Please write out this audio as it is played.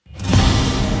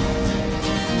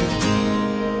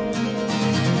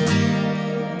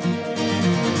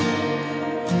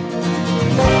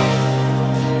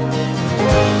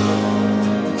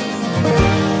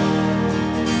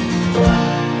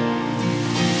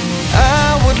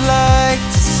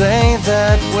say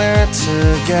that we're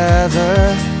together.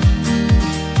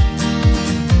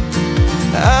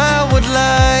 I would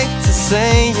like to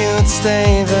say you'd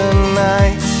stay the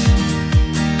night.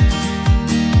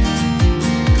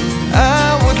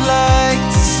 I would like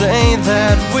to say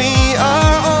that we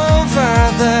are over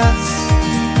this.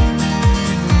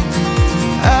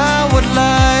 I would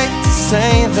like to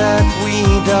say that we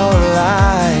don't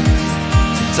lie,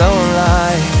 don't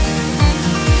lie.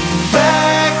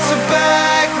 Back to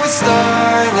back we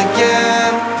start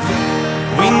again.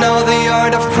 We know the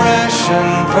art of crash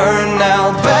and burn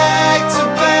now. Back to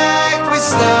back we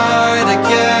start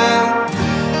again,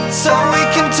 so we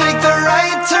can take the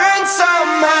right turn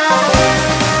somehow.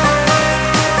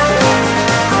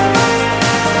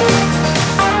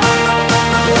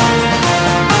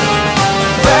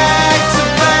 Back to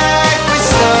back we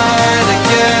start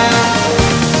again,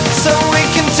 so we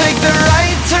can take the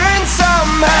right turn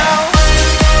somehow.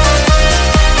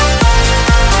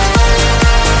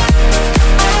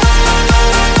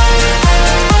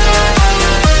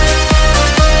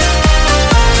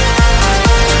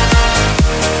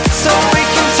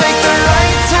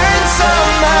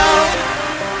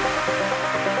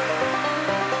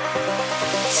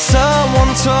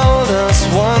 Someone told us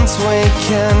once we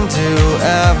can do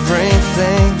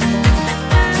everything.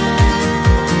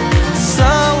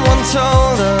 Someone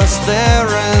told us there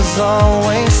is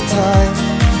always time.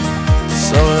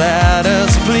 So let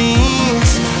us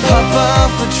please hop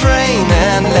off the train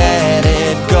and let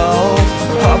it go.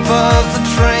 Hop off the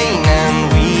train and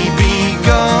we be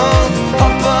gone.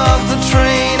 Hop off the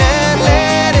train and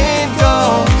let it go.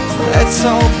 Let's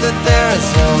hope that there's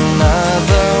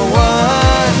another one.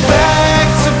 Back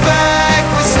to back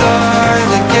we start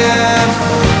again.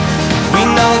 We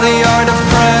know the art of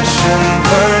crash and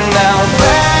burn now.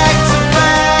 Back to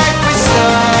back we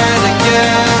start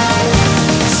again,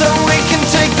 so we can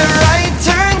take the right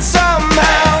turn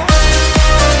somehow.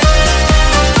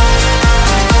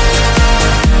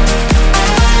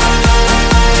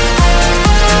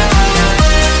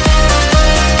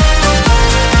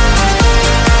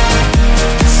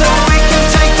 So we can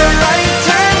take the right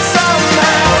turn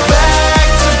somehow. Back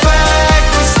to back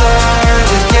we start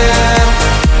again.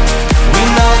 We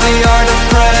know the art of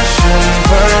crash and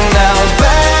burn now.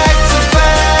 Back to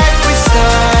back we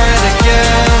start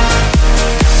again,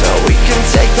 so we can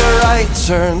take the right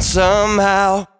turn somehow.